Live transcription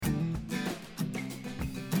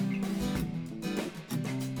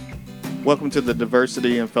Welcome to the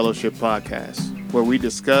Diversity and Fellowship Podcast, where we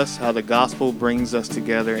discuss how the gospel brings us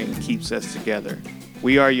together and keeps us together.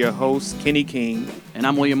 We are your hosts, Kenny King. And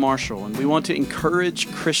I'm William Marshall, and we want to encourage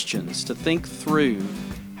Christians to think through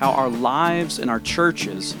how our lives and our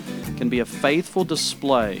churches can be a faithful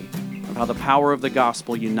display of how the power of the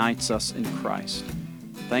gospel unites us in Christ.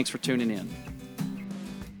 Thanks for tuning in.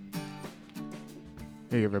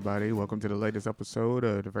 Hey everybody, welcome to the latest episode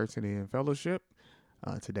of Diversity and Fellowship.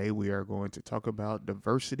 Today we are going to talk about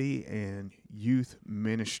diversity and youth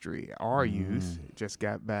ministry. Our youth just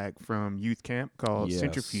got back from youth camp called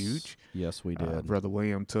Centrifuge. Yes, we did. Brother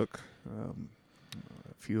William took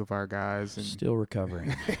a few of our guys. And Still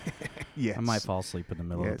recovering. Yes. I might fall asleep in the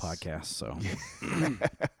middle of the podcast, so.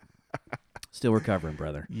 Still recovering,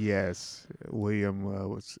 brother. Yes, William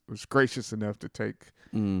was gracious enough to take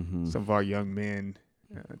some of our young men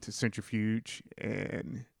to Centrifuge,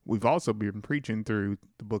 and we've also been preaching through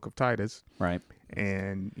the book of Titus. Right.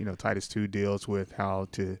 And, you know, Titus 2 deals with how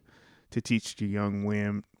to teach the young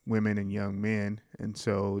women and young men. And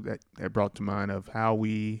so that brought to mind of how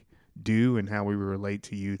we do and how we relate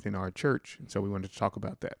to youth in our church. And so we wanted to talk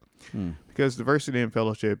about that. Because diversity and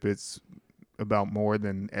fellowship, it's about more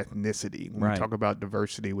than ethnicity. When we talk about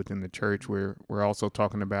diversity within the church, we're also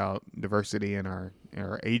talking about diversity in our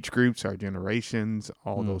age groups, our generations,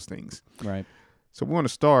 all those things. Right. So we want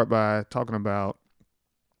to start by talking about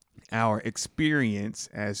our experience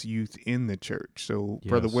as youth in the church. So,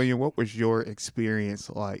 Brother William, what was your experience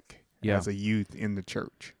like as a youth in the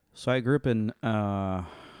church? So I grew up in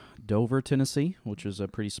Dover, Tennessee, which is a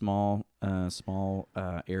pretty small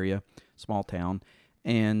area, small town,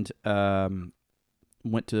 and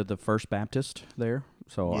went to the First Baptist there.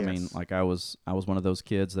 So I mean, like I was one of those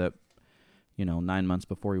kids that, 9 months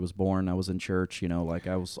before he was born, I was in church. Like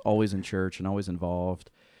I was always in church and always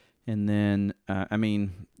involved. And then,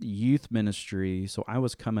 youth ministry. So I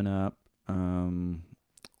was coming up.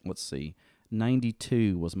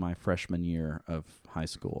 92 was my freshman year of high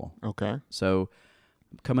school. Okay. So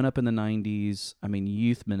coming up in the 90s,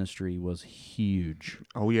 youth ministry was huge.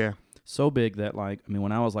 Oh, yeah. So big that,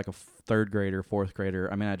 when I was like a third grader, fourth grader,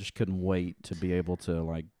 I just couldn't wait to be able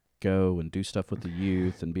to, go and do stuff with the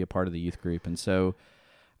youth and be a part of the youth group. And so,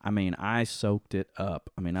 I soaked it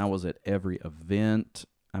up. I was at every event.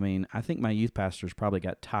 I think my youth pastors probably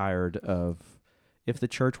got tired of, if the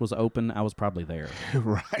church was open, I was probably there.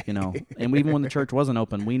 Right. And even when the church wasn't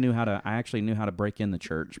open, I actually knew how to break in the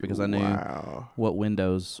church because I knew what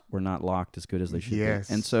windows were not locked as good as they should be.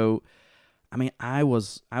 And so, I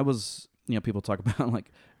was, people talk about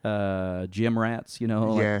gym rats,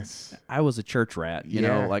 I was a church rat,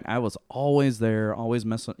 I was always there, always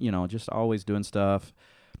messing, just always doing stuff.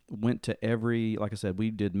 Went to every, like I said, we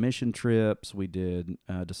did mission trips, we did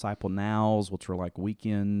Disciple Nows, which were like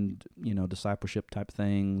weekend, discipleship type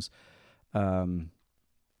things. That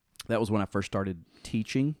was when I first started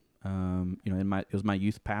teaching. It was my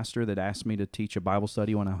youth pastor that asked me to teach a Bible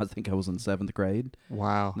study when I think I was in 7th grade.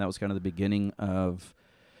 Wow. And that was kind of the beginning of,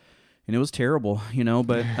 and it was terrible,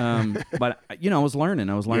 but I was learning,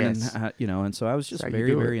 and so I was just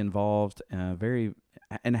very, very involved, really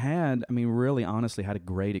honestly had a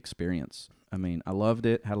great experience. I loved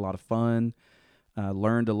it, had a lot of fun,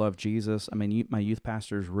 learned to love Jesus. My youth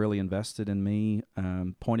pastors really invested in me,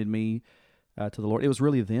 pointed me to the Lord. It was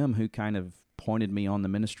really them who kind of pointed me on the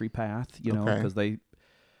ministry path, because they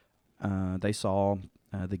saw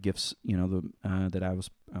the gifts, that I was,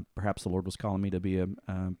 perhaps the Lord was calling me to be a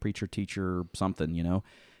preacher, teacher, something,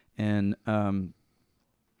 and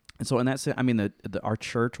so in that sense, our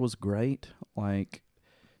church was great.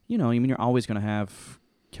 You're always going to have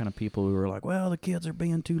kind of people who are like, well, the kids are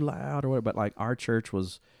being too loud or whatever, but our church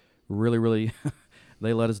was really, really,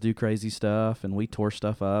 they let us do crazy stuff and we tore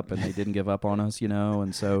stuff up and they didn't give up on us,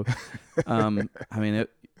 and so,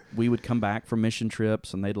 we would come back from mission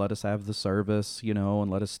trips and they'd let us have the service,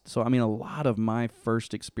 and let us. So, a lot of my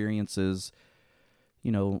first experiences,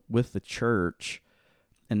 with the church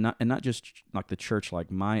and not just like the church,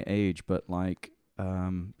 like my age, but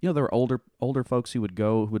there were older folks who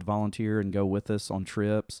would volunteer and go with us on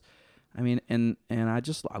trips. And I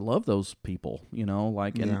love those people,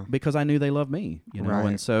 because I knew they loved me, Right.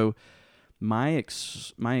 And so my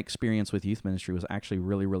experience with youth ministry was actually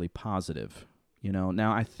really, really positive.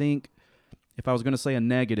 Now I think if I was going to say a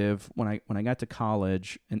negative, when I got to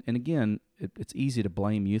college, and again, it's easy to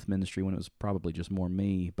blame youth ministry when it was probably just more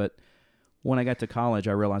me, but when I got to college,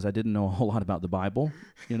 I realized I didn't know a whole lot about the Bible,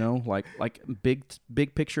 like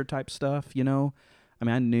big picture type stuff, I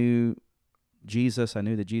knew Jesus, I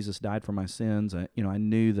knew that Jesus died for my sins, I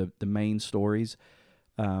knew the main stories,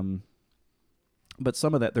 but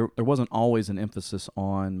some of that there wasn't always an emphasis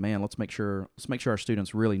on, man, let's make sure our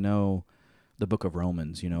students really know the book of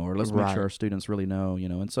Romans, or let's make sure our students really know,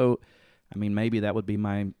 And so, I mean, maybe that would be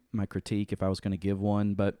my critique if I was going to give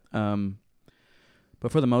one, but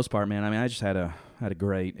for the most part, man, I mean, I just had a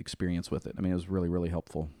great experience with it. I mean, it was really, really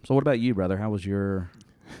helpful. So what about you, brother? How was your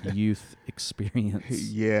youth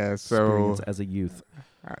experience? Yeah, so as a youth.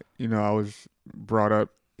 I was brought up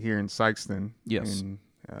here in Sikeston. Yes.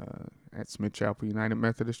 At Smith Chapel United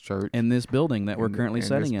Methodist Church. In this building that we're currently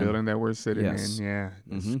sitting in. This building that we're sitting Yes. in, yeah,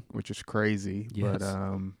 which is crazy. Yes.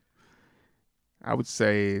 But I would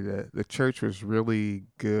say that the church was really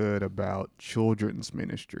good about children's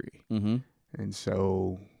ministry. Mm-hmm. And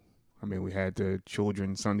so, I mean, we had the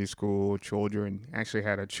children's Sunday school, actually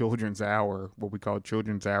had a children's hour, what we call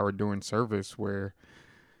children's hour during service, where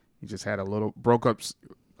you just had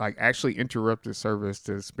actually interrupted service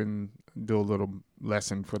to do a little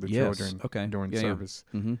lesson for the children during service.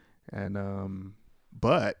 Yeah. Mm-hmm. And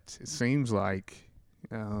but it seems like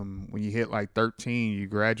when you hit like 13, you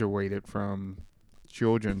graduated from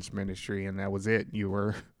children's ministry, and that was it. You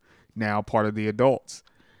were now part of the adults.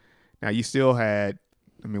 Now you still had,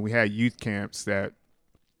 we had youth camps that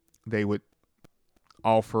they would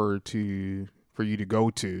offer for you to go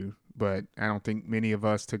to, but I don't think many of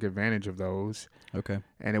us took advantage of those. Okay.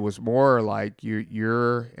 And it was more like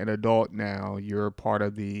you're an adult now. You're part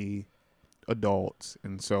of the adults.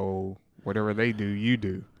 And so whatever they do, you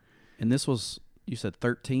do. And this was, you said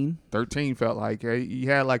 13? 13 felt like you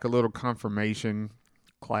had like a little confirmation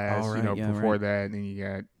class, before that. And then you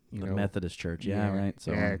got, the Methodist church. Yeah, right.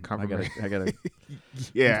 So I gotta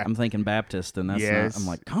yeah. I'm thinking Baptist, and that's not, I'm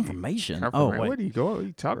like, confirmation? Oh, wait. What are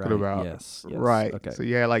you talking about? Yes. Right. Okay. So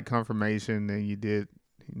you had like confirmation, then you did,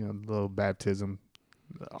 a little baptism.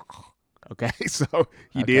 Okay. So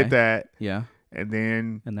you did that. Yeah. And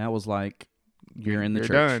then. And that was like, you're in the church.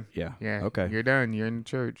 Done. Yeah. Yeah. Okay. You're done. You're in the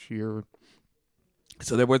church.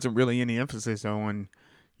 So there wasn't really any emphasis on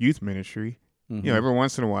youth ministry. Mm-hmm. Every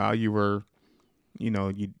once in a while you were,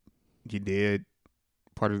 you did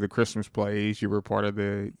part of the Christmas plays. You were part of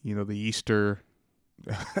the, the Easter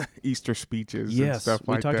speeches and stuff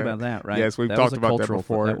like that. We talked about that, right? Yes, we've talked about that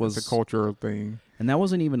before. That was a cultural thing. And that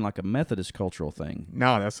wasn't even like a Methodist cultural thing.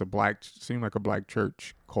 No, that's seemed like a black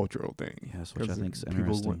church cultural thing. Yes, which I think is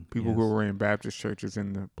interesting. People who were in Baptist churches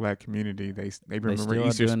in the black community, they remember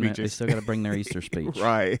Easter speeches. They still got to bring their Easter speech.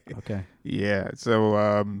 Right. Okay. Yeah. So,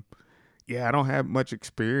 I don't have much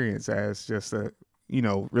experience as just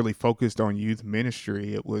really focused on youth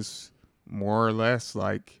ministry. It was more or less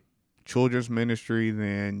like children's ministry,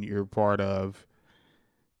 then you're part of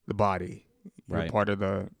the body. You're part of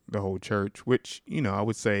the whole church, which, I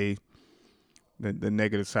would say the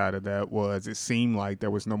negative side of that was it seemed like there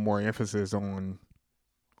was no more emphasis on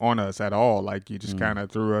us at all. Like you just kind of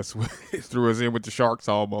threw us in with the sharks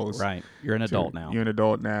almost. Right. You're an adult now. You're an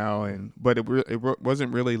adult now. But it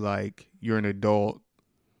wasn't really like you're an adult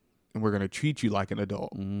and we're going to treat you like an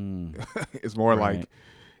adult. It's more like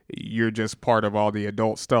you're just part of all the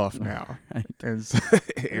adult stuff now. Right. And so,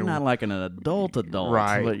 you're not like an adult,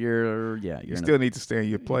 right? But you still need to stay in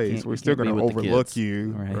your place. We're still going to overlook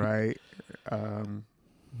you, right?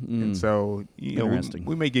 And so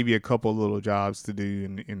we may give you a couple little jobs to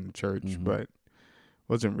do in the church, but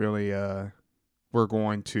wasn't really we're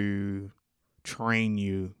going to train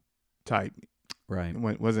you type. Right.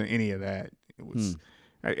 It wasn't any of that. It was.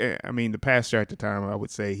 The pastor at the time, I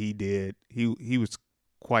would say he was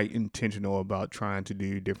quite intentional about trying to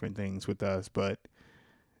do different things with us, but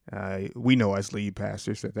we know as lead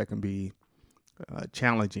pastors that can be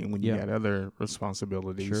challenging when you got other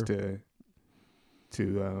responsibilities to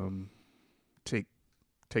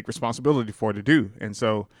take responsibility for to do. And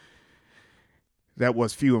so that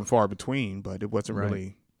was few and far between, but it wasn't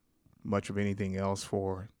really much of anything else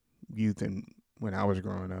for youth when I was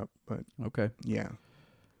growing up. But yeah.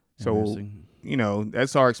 So,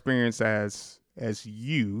 that's our experience as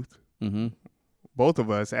youth. Mm-hmm. Both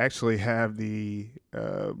of us actually have the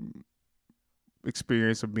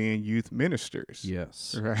experience of being youth ministers.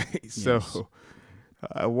 Yes. Right. Yes. So,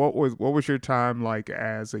 what was your time like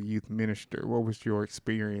as a youth minister? What was your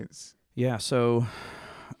experience? Yeah. So,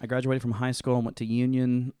 I graduated from high school and went to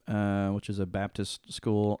Union, which is a Baptist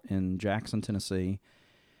school in Jackson, Tennessee.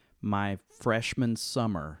 My freshman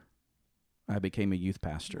summer, I became a youth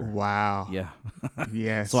pastor. Wow. Yeah.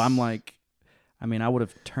 Yes. So I'm like, I would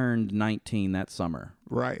have turned 19 that summer.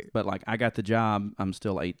 Right. But like I got the job, I'm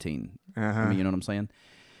still 18. Uh-huh. You know what I'm saying?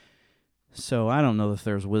 So I don't know if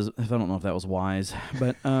I don't know if that was wise,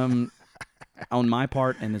 but on my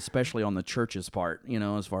part, and especially on the church's part,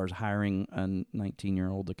 as far as hiring a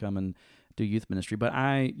 19-year-old to come and do youth ministry. But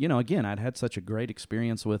again, I'd had such a great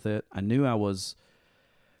experience with it. I knew I was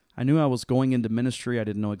going into ministry. I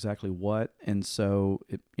didn't know exactly what, and so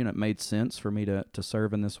it made sense for me to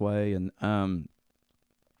serve in this way, and I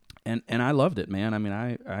loved it, man. I mean,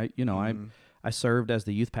 I served as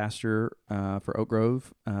the youth pastor for Oak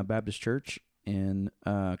Grove Baptist Church in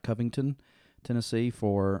Covington, Tennessee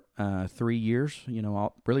for 3 years.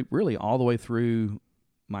 Really all the way through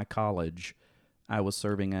my college, I was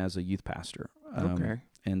serving as a youth pastor. Okay.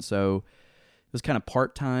 And so it was kind of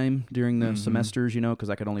part-time during the semesters, because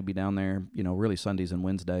I could only be down there, really Sundays and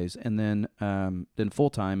Wednesdays. And then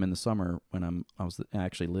full-time in the summer when I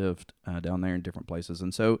actually lived down there in different places.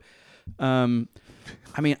 And so, I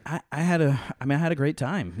had a great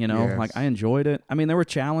time, Yes. like I enjoyed it. I mean, there were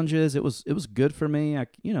challenges. It was good for me. I,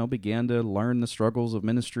 began to learn the struggles of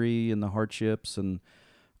ministry and the hardships. And,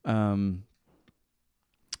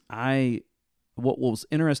 what was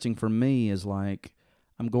interesting for me is like,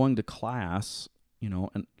 I'm going to class,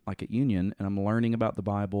 and like at Union, and I'm learning about the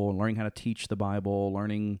Bible and learning how to teach the Bible,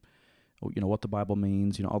 learning, what the Bible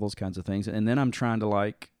means, all those kinds of things. And then I'm trying to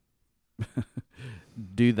like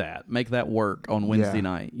make that work on Wednesday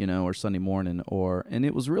night, or Sunday morning, and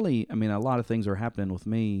it was really, a lot of things are happening with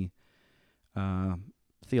me,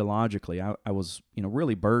 theologically. I was,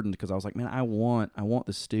 really burdened because I was like, man, I want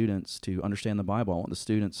the students to understand the Bible. I want the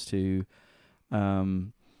students to,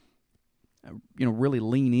 really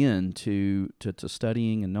lean in to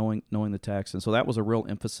studying and knowing the text. And so that was a real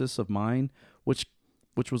emphasis of mine, which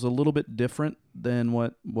was a little bit different than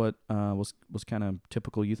what was kind of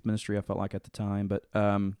typical youth ministry, I felt like at the time. But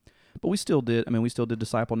we still did. We still did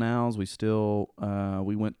Disciple Nows. We still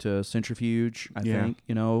we went to Centrifuge, I think,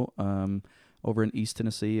 over in East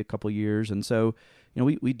Tennessee a couple of years. And so,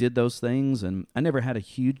 we did those things, and I never had a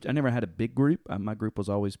big group. My group was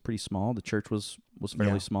always pretty small. The church was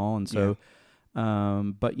fairly small. And so,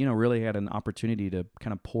 but, really had an opportunity to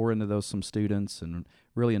kind of pour into some students and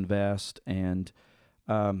really invest. And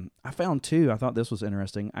I found too, I thought this was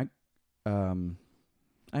interesting. I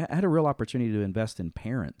had a real opportunity to invest in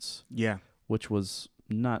parents. Yeah. Which was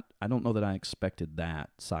I don't know that I expected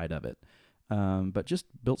that side of it. But just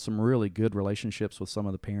built some really good relationships with some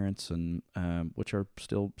of the parents, and which are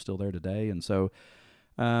still there today. And so,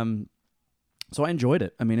 so I enjoyed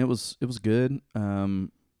it. It was good.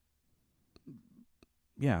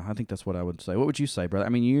 Yeah, I think that's what I would say. What would you say,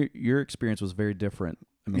 brother? Your experience was very different.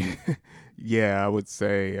 Yeah, I would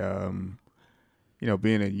say,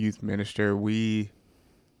 being a youth minister, we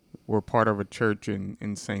were part of a church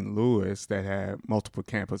in St. Louis that had multiple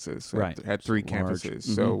campuses. Right. Had 3 Large. campuses.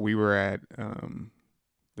 Mm-hmm. So we were at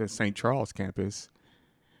the St. Charles campus,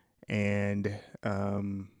 and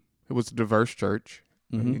it was a diverse church,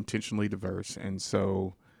 intentionally diverse. And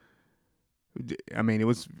so, it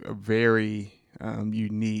was a very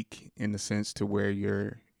unique in the sense to where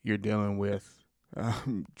you're dealing with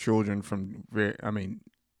children from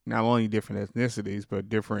not only different ethnicities, but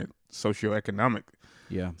different socioeconomic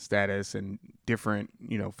status and different,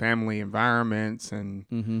 family environments and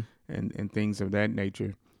things of that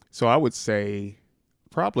nature. So I would say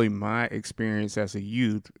probably my experience as a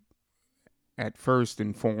youth at first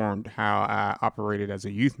informed how I operated as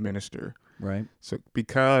a youth minister. Right. So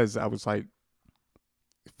because I was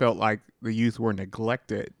felt like the youth were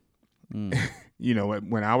neglected,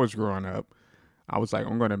 when I was growing up, I was like,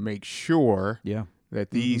 I'm going to make sure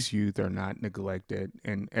that these youth are not neglected.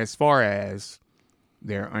 And as far as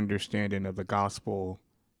their understanding of the gospel,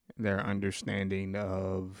 their understanding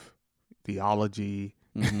of theology.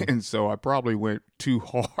 And so I probably went too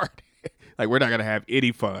hard. We're not going to have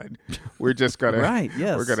any fun. We're just going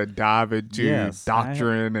to, we're going to dive into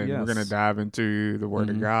doctrine and we're going to dive into the Word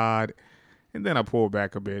of God. And then I pulled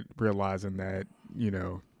back a bit, realizing that,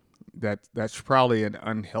 that's probably an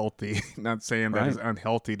unhealthy, not saying that it's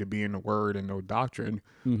unhealthy to be in the Word and know doctrine,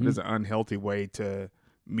 but it's an unhealthy way to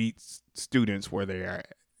meet students where they are.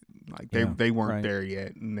 They weren't there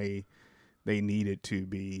yet, and they needed to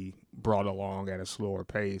be brought along at a slower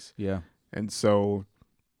pace. Yeah. And so,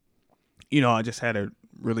 I just had a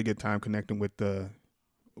really good time connecting with the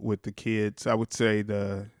kids. I would say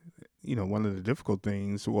one of the difficult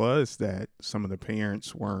things was that some of the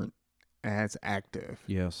parents weren't as active.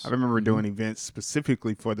 Yes. I remember doing events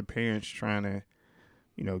specifically for the parents, trying to,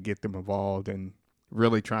 get them involved and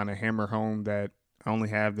really trying to hammer home that I only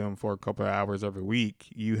have them for a couple of hours every week.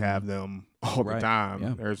 You have them all the time.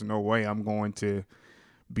 Yeah. There's no way I'm going to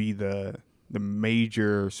be the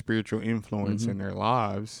major spiritual influence in their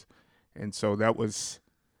lives. And so that was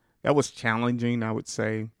challenging, I would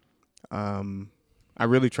say. I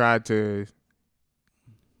really tried to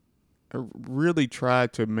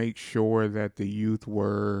make sure that the youth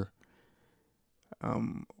were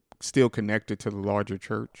still connected to the larger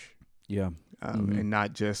church. Yeah. And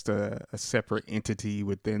not just a separate entity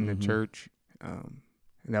within the Mm-hmm. church. And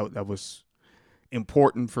that was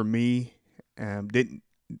important for me. Didn't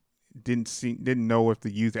know if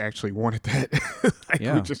the youth actually wanted that.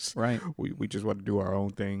 Yeah. we just Right. we just want to do our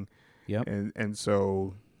own thing. Yep. And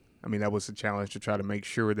so, I mean, that was a challenge to try to make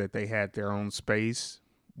sure that they had their own space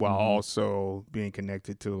while Mm-hmm. also being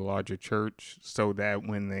connected to the larger church, so that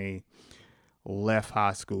when they left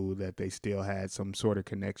high school, that they still had some sort of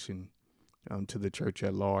connection to the church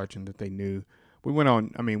at large, and that they knew.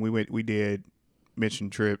 We did mission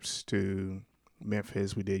trips to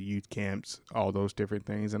Memphis. We did youth camps, all those different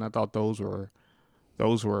things, and I thought those were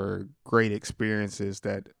great experiences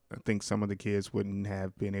that I think some of the kids wouldn't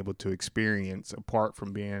have been able to experience apart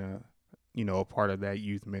from being a part of that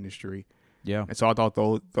youth ministry. Yeah. And so I thought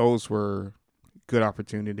those were good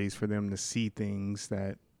opportunities for them to see things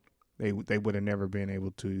that they would have never been able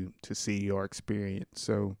to see or experience.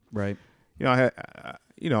 So, Right. I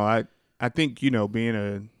think,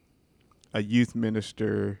 being a youth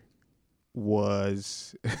minister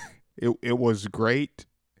was it was great,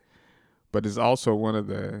 but it's also one of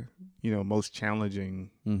the most challenging,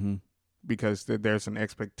 Mm-hmm. because there's an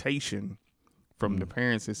expectation from the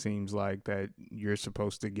parents. It seems like that you're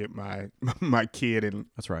supposed to get my kid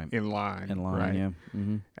That's right. in line, In line. right? Yeah.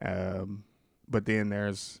 Mm-hmm. But then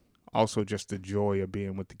there's also just the joy of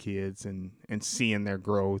being with the kids and seeing their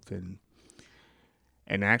growth and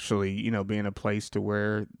actually, being a place to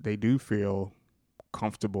where they do feel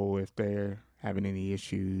comfortable if they're having any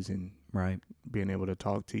issues and Right. being able to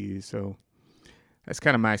talk to you. So that's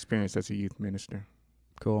kind of my experience as a youth minister.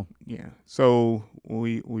 Cool. Yeah. So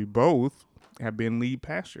we both have been lead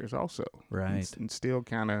pastors also. Right. And still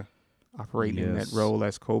kind of operating in that Yes. role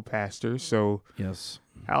as co-pastor. So Yes.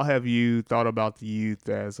 how have you thought about the youth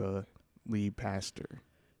as a lead pastor?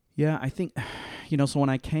 Yeah, I think, so when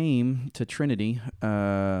I came to Trinity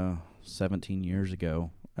 17 years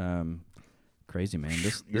ago, crazy, man.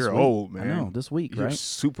 This You're week, old, man. I know, this week, You're right?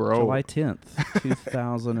 super old. July 10th,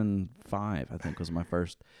 2005, I think was my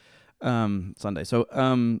first Sunday. So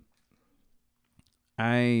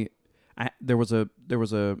we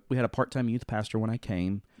had a part-time youth pastor when I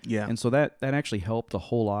came. Yeah. And so that actually helped a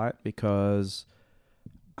whole lot, because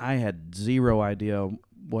I had zero idea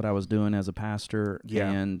what I was doing as a pastor. Yeah.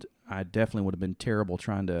 And I definitely would have been terrible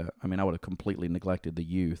I would have completely neglected the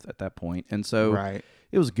youth at that point. And so Right.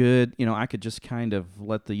 it was good. I could just kind of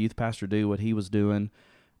let the youth pastor do what he was doing.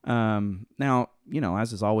 Now,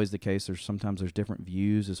 as is always the case, sometimes there's different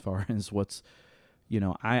views as far as what's,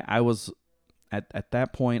 I was at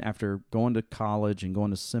that point, after going to college and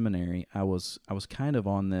going to seminary, I was kind of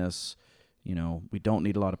on this, we don't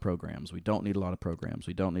need a lot of programs. We don't need a lot of programs.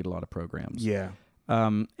 We don't need a lot of programs. Yeah.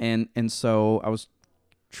 And so I was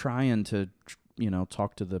trying to,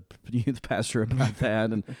 talk to the youth pastor about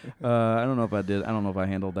that. And, I don't know if I did. I don't know if I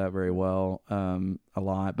handled that very well, a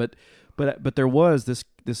lot, but there was this,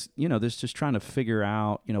 this just trying to figure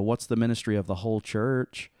out, what's the ministry of the whole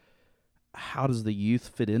church? How does the youth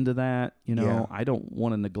fit into that? Yeah. I don't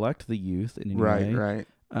want to neglect the youth in any Right. way.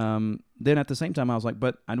 Right. Then at the same time, I was like,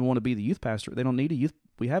 but I don't want to be the youth pastor. They don't need a youth.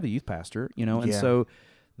 We have a youth pastor, and Yeah. so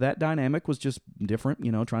that dynamic was just different,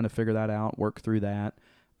 trying to figure that out, work through that,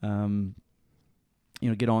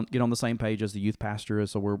 get on the same page as the youth pastor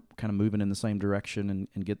is. So we're kind of moving in the same direction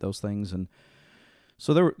and get those things. And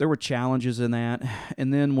so there were challenges in that.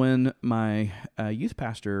 And then when my youth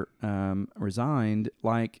pastor resigned,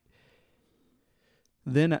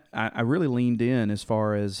 then I really leaned in as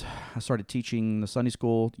far as I started teaching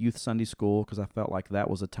the youth Sunday school, because I felt like that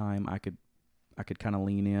was a time I could kind of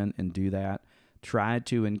lean in and do that. Tried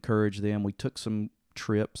to encourage them. We took some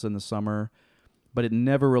trips in the summer, but it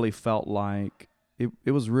never really felt like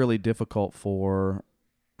it was really difficult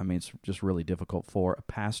it's just really difficult for a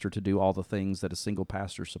pastor to do all the things that a single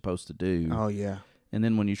pastor is supposed to do. Oh yeah. And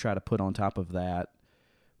then when you try to put on top of that,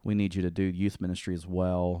 we need you to do youth ministry as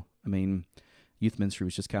well. Youth ministry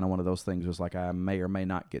was just kind of one of those things. It was like I may or may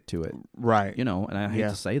not get to it, Right. and I hate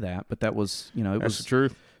to say that, but that was, it That's was the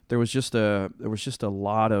truth. There was just a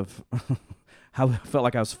lot of I felt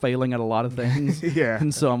like I was failing at a lot of things. Yeah.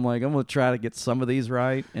 And so I'm like, I'm going to try to get some of these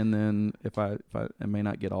right, and then if I may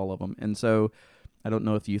not get all of them. And so I don't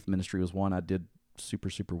know if youth ministry was one I did super,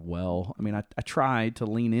 super well. I tried to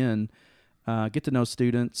lean in, get to know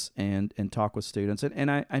students and talk with students. And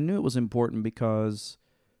I knew it was important, because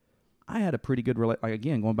I had a pretty good like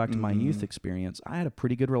again, going back to my youth Mhm. experience, I had a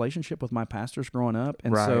pretty good relationship with my pastors growing up,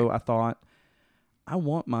 and Right. so I thought I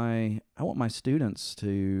want my students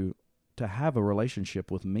to have a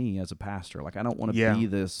relationship with me as a pastor. Like I don't want to Yeah. be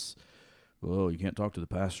this, oh, you can't talk to the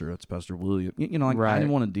pastor. That's Pastor William. You know, like I Right.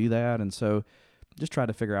 didn't want to do that, and so just try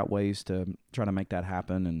to figure out ways to try to make that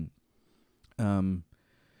happen. And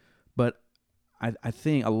but I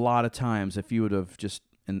think a lot of times if you would have just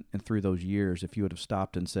and through those years, if you would have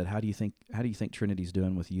stopped and said, how do you think Trinity's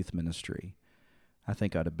doing with youth ministry? I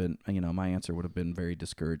think I'd have been, my answer would have been very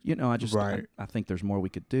discouraged. Right. I think there's more we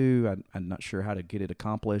could do. I'm not sure how to get it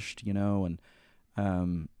accomplished, and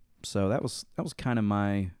so that was kind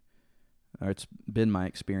of it's been my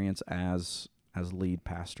experience as lead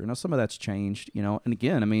pastor. Now some of that's changed, and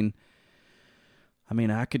again, I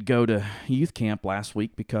mean, I could go to youth camp last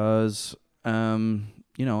week because,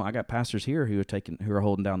 I got pastors here who are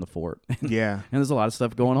holding down the fort. Yeah. And there's a lot of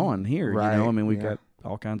stuff going on here, Right. I mean, we've Yeah. got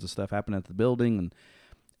all kinds of stuff happening at the building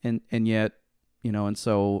and yet, and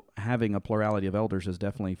so having a plurality of elders has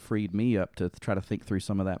definitely freed me up to try to think through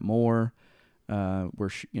some of that more. Now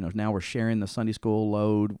we're sharing the Sunday school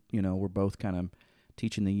load, we're both kind of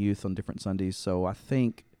teaching the youth on different Sundays. So I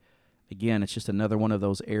think, again, it's just another one of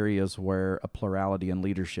those areas where a plurality in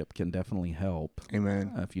leadership can definitely help.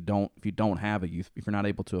 Amen. If you don't have a youth, if you're not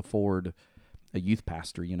able to afford a youth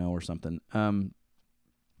pastor, or something.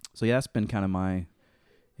 So yeah, that's been kind of my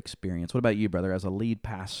experience. What about you, brother, as a lead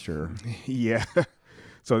pastor? Yeah.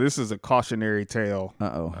 So this is a cautionary tale.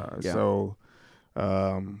 Yeah. So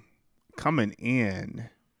coming in,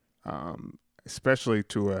 especially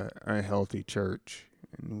to a unhealthy church,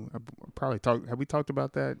 and have we talked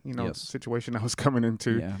about that? Yes. Situation I was coming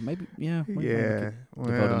into. Yeah, maybe. Yeah. We Yeah. could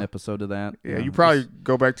devote an episode to that. Yeah, you probably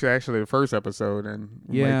go back to actually the first episode and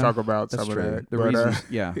we may talk about that's some true. of that. The But, reasons.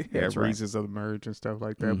 Yeah. That's right. reasons of the merge and stuff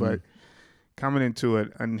like that. Mhm. But coming into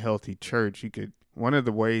an unhealthy church, one of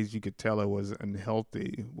the ways you could tell it was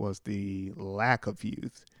unhealthy was the lack of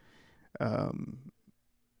youth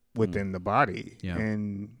within the body. Yeah.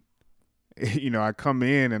 And I come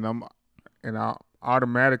in and I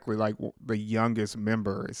automatically like the youngest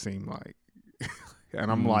member, it seemed like.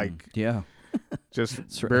 And I'm like, yeah, just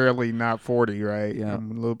That's right. barely not 40, right? Yeah.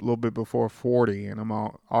 I'm a little bit before 40, and I'm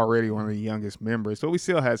already one of the youngest members. So we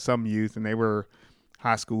still had some youth, and they were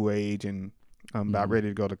high school age and about ready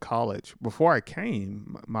to go to college. Before I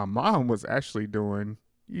came, my mom was actually doing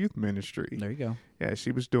youth ministry. There you go. Yeah,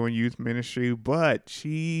 she was doing youth ministry, but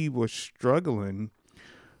she was struggling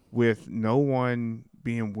with no one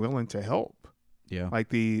being willing to help. Yeah. Like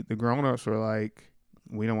the grown-ups were like,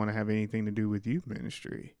 we don't want to have anything to do with youth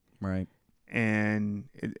ministry. Right. And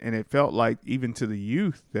it felt like even to the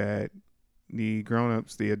youth that the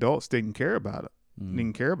grown-ups, the adults didn't care about it,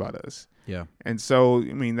 didn't care about us. Yeah. And so,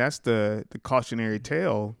 I mean, that's the cautionary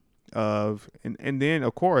tale of, and then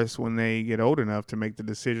of course, when they get old enough to make the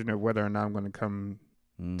decision of whether or not I'm going to come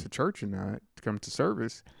to church or not, to come to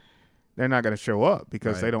service, they're not going to show up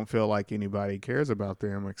because Right. they don't feel like anybody cares about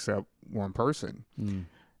them except one person. Mm.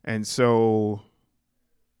 And so,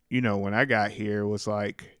 when I got here, it was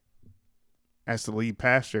like, as the lead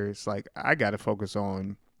pastor, it's like I got to focus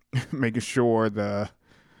on making sure the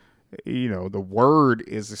word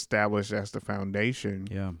is established as the foundation.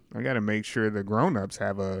 Yeah. I got to make sure the grown-ups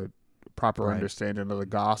have a proper Right. understanding of the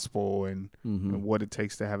gospel and Mhm. what it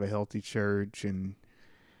takes to have a healthy church. And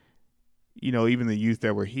even the youth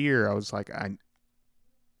that were here, I was like,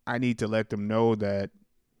 I need to let them know that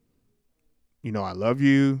I love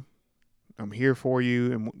you, I'm here for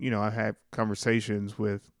you. And I had conversations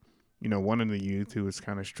with one of the youth who was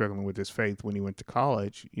kind of struggling with his faith when he went to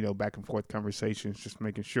college, back and forth conversations, just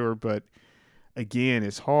making sure. But again,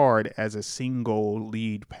 it's hard as a single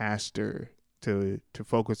lead pastor to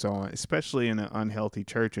focus on, especially in an unhealthy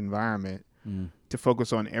church environment, to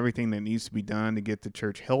focus on everything that needs to be done to get the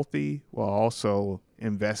church healthy while also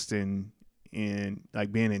investing in,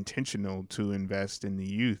 like, being intentional to invest in the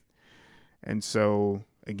youth. And so,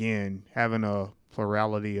 again, having a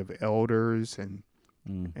plurality of elders and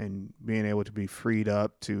being able to be freed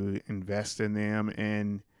up to invest in them.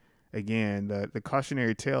 And again, the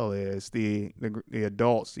cautionary tale is the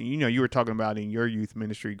adults. You were talking about in your youth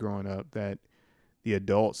ministry growing up that the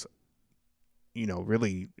adults,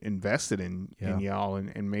 really invested in y'all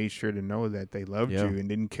and made sure to know that they loved you and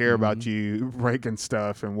didn't care about you breaking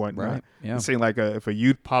stuff and whatnot. Right. Yeah. It seemed like if a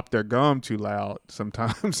youth popped their gum too loud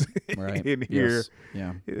sometimes Right. in here, Yes.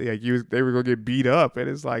 Yeah. like they were gonna get beat up. And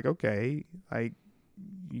it's like, okay, like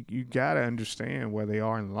you gotta understand where they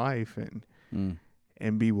are in life and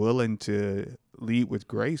be willing to lead with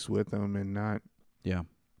grace with them and not Yeah.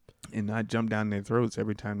 and not jump down their throats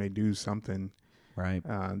every time they do something Right.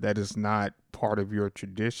 that is not part of your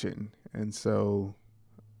tradition. And so,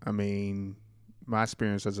 I mean, my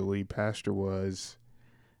experience as a lead pastor was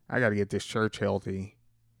I got to get this church healthy,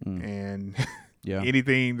 and Yeah.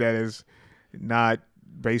 anything that is not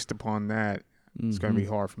based upon that, it's going to be Mhm.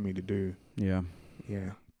 hard for me to do. Yeah.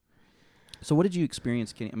 Yeah. So what did you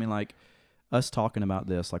experience, Kenny? I mean, like, us talking about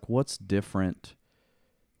this, like, what's different?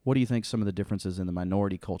 What do you think some of the differences in the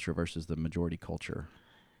minority culture versus the majority culture?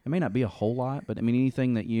 It may not be a whole lot, but I mean,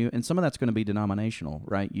 anything that you, and some of that's going to be denominational,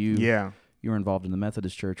 right? You were involved in the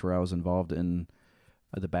Methodist church where I was involved in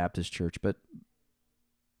the Baptist church, but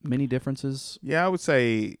many differences. Yeah, I would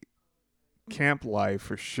say camp life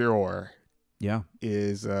for sure Yeah.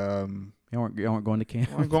 is You aren't going to camp.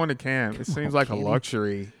 I'm going to camp. It seems like Kenny. a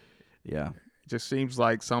luxury. Yeah. It just seems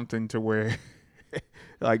like something to where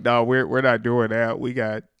like, no, we're not doing that. We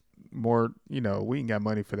got more, we ain't got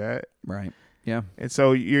money for that. Right. Yeah. And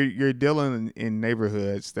so you're dealing in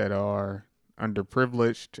neighborhoods that are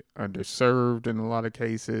underprivileged, underserved in a lot of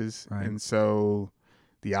cases. Right. And so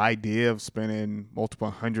the idea of spending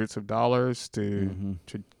multiple hundreds of dollars to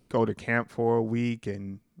go to camp for a week,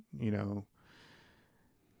 and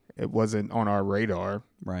it wasn't on our radar.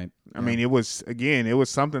 Right. I mean, it was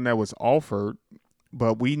something that was offered,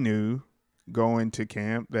 but we knew going to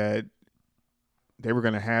camp that they were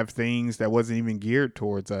going to have things that wasn't even geared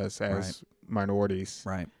towards us as minorities.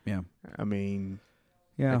 Right. Yeah. I mean,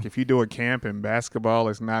 Yeah. like if you do a camp and basketball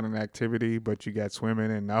is not an activity, but you got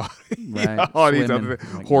swimming and all, Right. all these Swimming. other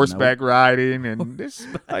Like, horseback riding and this,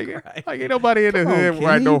 like ain't nobody in the Come on, hood riding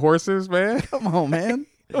Kenny. no horses, man. Come on, man.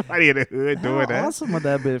 Nobody in the hood doing How that. awesome would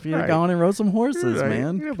that be if you'd Right. gone and rode some horses, Right.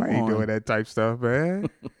 man? Nobody Come on. doing that type stuff, man.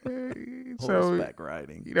 So, Horseback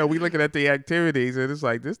riding. we looking at the activities and it's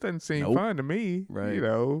like, this doesn't seem Nope. fun to me. Right.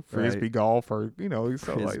 Frisbee golf or, stuff like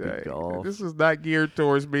Frisbee that. golf. This is not geared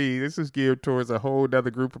towards me. This is geared towards a whole other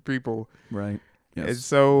group of people. Right. And Yes.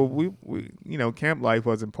 so we camp life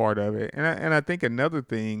wasn't part of it. And I think another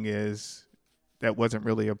thing is that wasn't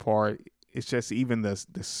really a part. It's just even the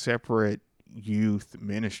separate youth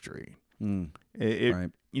ministry. Right.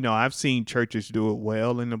 I've seen churches do it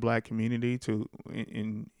well in the black community to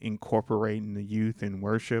in incorporating the youth in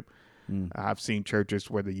worship. I've seen churches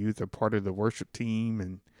where the youth are part of the worship team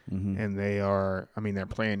and they are, they're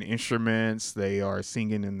playing instruments, they are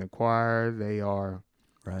singing in the choir, they are,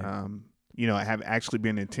 Right. have actually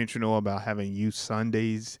been intentional about having youth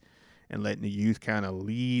Sundays and letting the youth kind of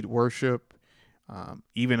lead worship.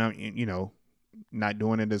 Even not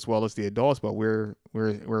doing it as well as the adults, but we're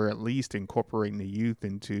at least incorporating the youth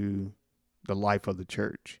into the life of the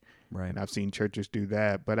church. Right. And I've seen churches do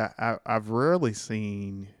that, but I've rarely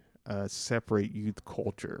seen a separate youth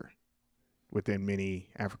culture within many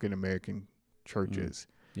African American churches.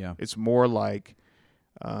 Yeah. It's more like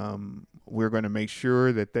we're going to make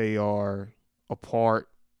sure that they are a part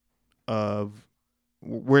of.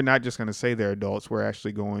 We're not just going to say they're adults. We're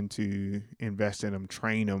actually going to invest in them,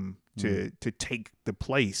 train them to take the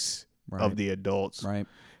place of the adults. Right.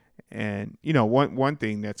 And one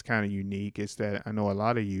thing that's kind of unique is that I know a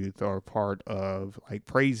lot of youth are part of like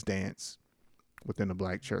praise dance within the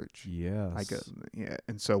black church. Yes.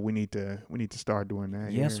 And so we need to start doing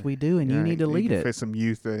that. Yes, here. we do, and you need to lead it. Fit some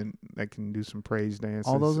youth that can do some praise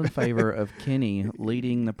dances. All those in favor of Kenny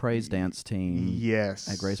leading the praise dance team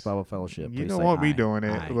yes. at Grace Bible Fellowship. You please don't say want me aye. doing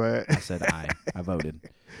it, Aye. but I said aye. I voted.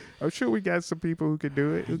 I'm sure we got some people who could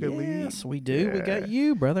do it, who could lead. Yes, we do. We Yeah. got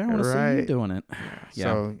you, brother. I want to see you Right. doing it. Yeah.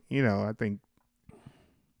 So, I think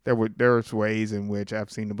there's ways in which I've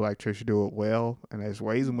seen the black church do it well, and there's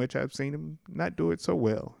ways in which I've seen them not do it so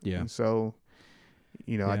well. Yeah. And so,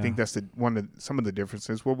 I think that's some of the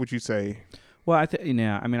differences. What would you say? Well, I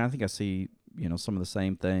think I see some of the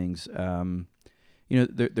same things.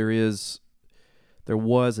 There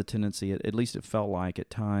was a tendency, at least it felt like at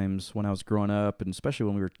times when I was growing up, and especially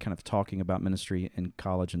when we were kind of talking about ministry in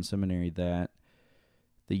college and seminary, that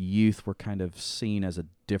the youth were kind of seen as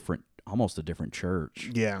almost a different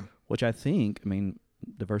church. Yeah. Which I think,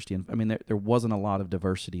 diversity, there wasn't a lot of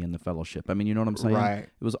diversity in the fellowship. You know what I'm saying? Right.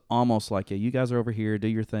 It was almost like, you guys are over here, do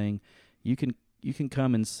your thing. You can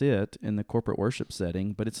come and sit in the corporate worship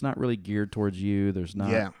setting, but it's not really geared towards you. There's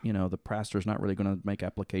not, the pastor's not really going to make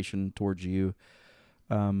application towards you.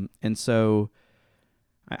 And so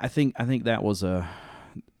I think that was a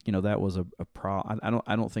problem.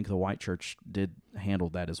 I don't think the white church did handle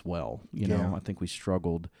that as well. I think we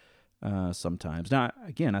struggled sometimes. Now,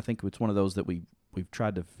 again, I think it's one of those that we've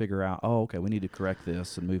tried to figure out, okay, we need to correct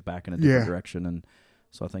this and move back in a different direction. And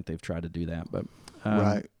so I think they've tried to do that. But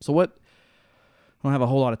right. So what don't have a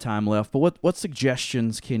whole lot of time left, but what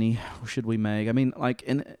suggestions, Kenny, should we make? I mean,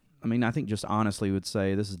 I think just honestly would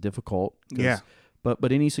say this is difficult. Yeah.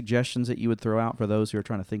 But any suggestions that you would throw out for those who are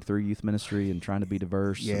trying to think through youth ministry and trying to be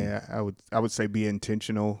diverse? Yeah, I would say be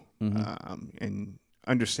intentional, and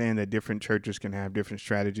understand that different churches can have different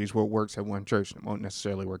strategies. What works at one church won't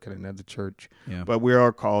necessarily work at another church. Yeah. But we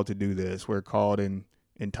are called to do this. We're called in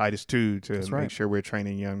Titus 2 to make sure we're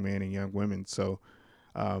training young men and young women. So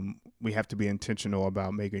we have to be intentional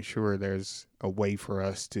about making sure there's a way for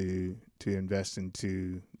us to invest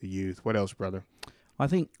into the youth. What else, brother? I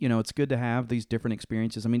think, it's good to have these different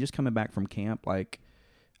experiences. I mean, just coming back from camp, like,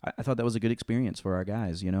 I thought that was a good experience for our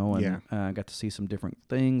guys, and I got to see some different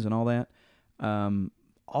things and all that.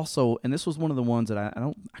 Also, and this was one of the ones that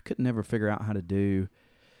I could never figure out how to do,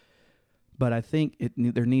 but I think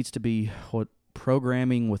there needs to be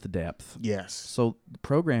programming with depth. Yes. So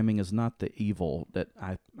programming is not the evil that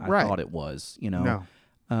I thought it was, No.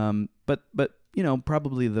 But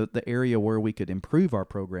probably the area where we could improve our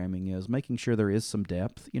programming is making sure there is some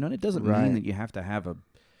depth, and it doesn't mean that you have to have a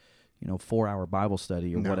 4-hour Bible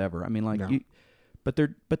study or whatever. I mean, but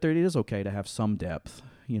there is okay to have some depth,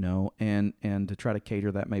 and to try to cater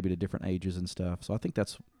that maybe to different ages and stuff. So I think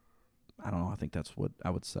that's what I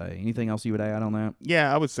would say. Anything else you would add on that?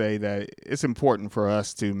 Yeah, I would say that it's important for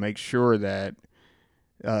us to make sure that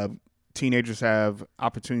teenagers have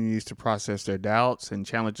opportunities to process their doubts and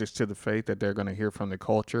challenges to the faith that they're going to hear from the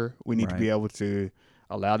culture. We need to be able to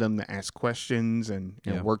allow them to ask questions and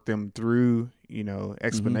work them through,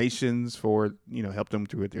 explanations for, help them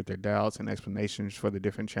through their doubts and explanations for the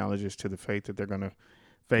different challenges to the faith that they're going to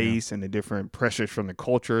face and the different pressures from the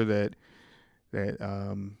culture that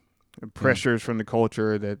from the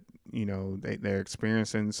culture that, they're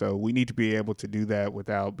experiencing. So we need to be able to do that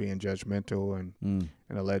without being judgmental and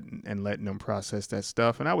letting them process that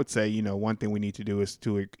stuff. And I would say, one thing we need to do is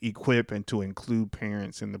to equip and to include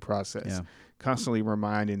parents in the process, constantly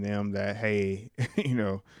reminding them that, hey,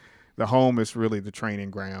 the home is really the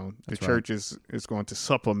training ground. The church is going to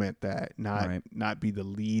supplement that, not be the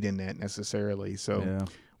lead in that necessarily. So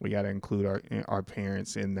we got to include our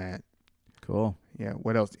parents in that. Cool. Yeah.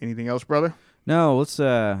 What else? Anything else, brother? No, let's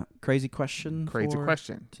crazy question.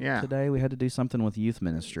 Yeah. Today we had to do something with youth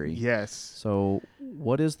ministry. Yes. So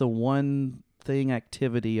what is the one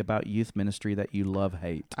activity about youth ministry that you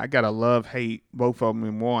hate? I got to love-hate both of them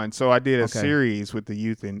in one. So I did a series with the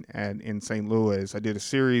youth in St. Louis. I did a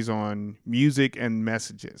series on music and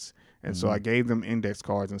messages. And so I gave them index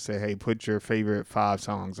cards and said, hey, put your favorite 5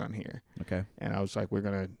 songs on here. Okay. And I was like, we're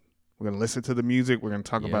going to listen to the music. We're going to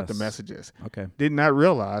talk about the messages. Okay. Did not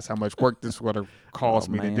realize how much work this would have caused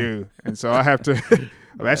me to do. And so I have to,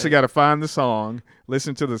 I've actually got to find the song,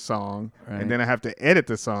 listen to the song, and then I have to edit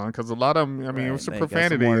the song because a lot of them, it was some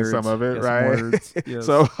profanity in some of it, right? Yes.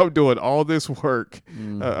 So I'm doing all this work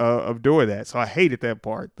of doing that. So I hated that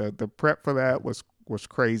part. The prep for that was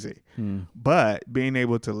crazy. But being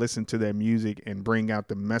able to listen to their music and bring out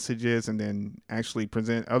the messages and then actually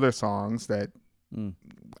present other songs that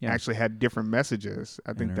actually had different messages.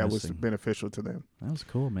 I think that was beneficial to them. That was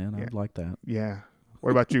cool, man. I like that. Yeah. What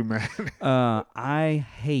about you, man? I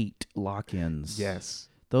hate lock-ins. Yes.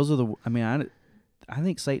 Those are I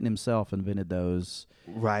think Satan himself invented those.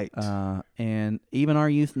 Right. And even our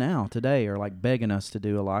youth today are like begging us to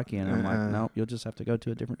do a lock-in. I'm like, nope, you'll just have to go to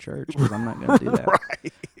a different church because I'm not going to do that.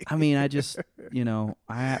 Right. I just,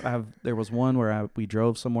 there was one where we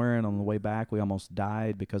drove somewhere and on the way back we almost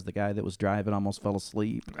died because the guy that was driving almost fell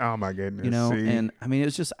asleep. Oh my goodness. And it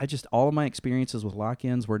was just, all of my experiences with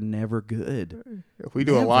lock-ins were never good. If we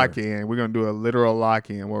do a lock-in, we're going to do a literal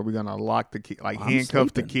lock-in where we're going to lock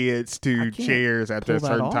handcuff the kids to chairs after a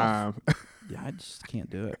certain time. Yeah, I just can't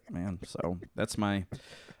do it, man. So that's my,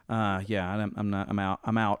 I'm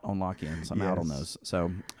out on lock-ins. I'm out on those.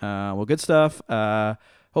 So, well, good stuff.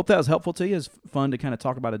 Hope that was helpful to you. It's fun to kind of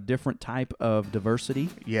talk about a different type of diversity.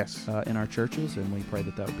 Yes. In our churches, and we pray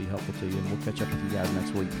that would be helpful to you. And we'll catch up with you guys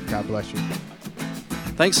next week. God bless you.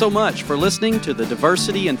 Thanks so much for listening to the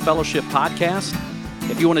Diversity and Fellowship Podcast.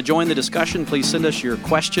 If you want to join the discussion, please send us your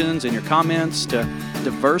questions and your comments to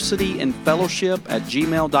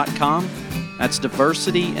diversityandfellowship@gmail.com. That's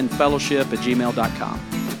diversityandfellowship@gmail.com.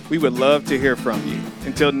 We would love to hear from you.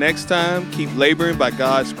 Until next time, keep laboring by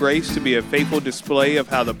God's grace to be a faithful display of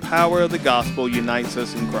how the power of the gospel unites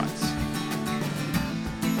us in Christ.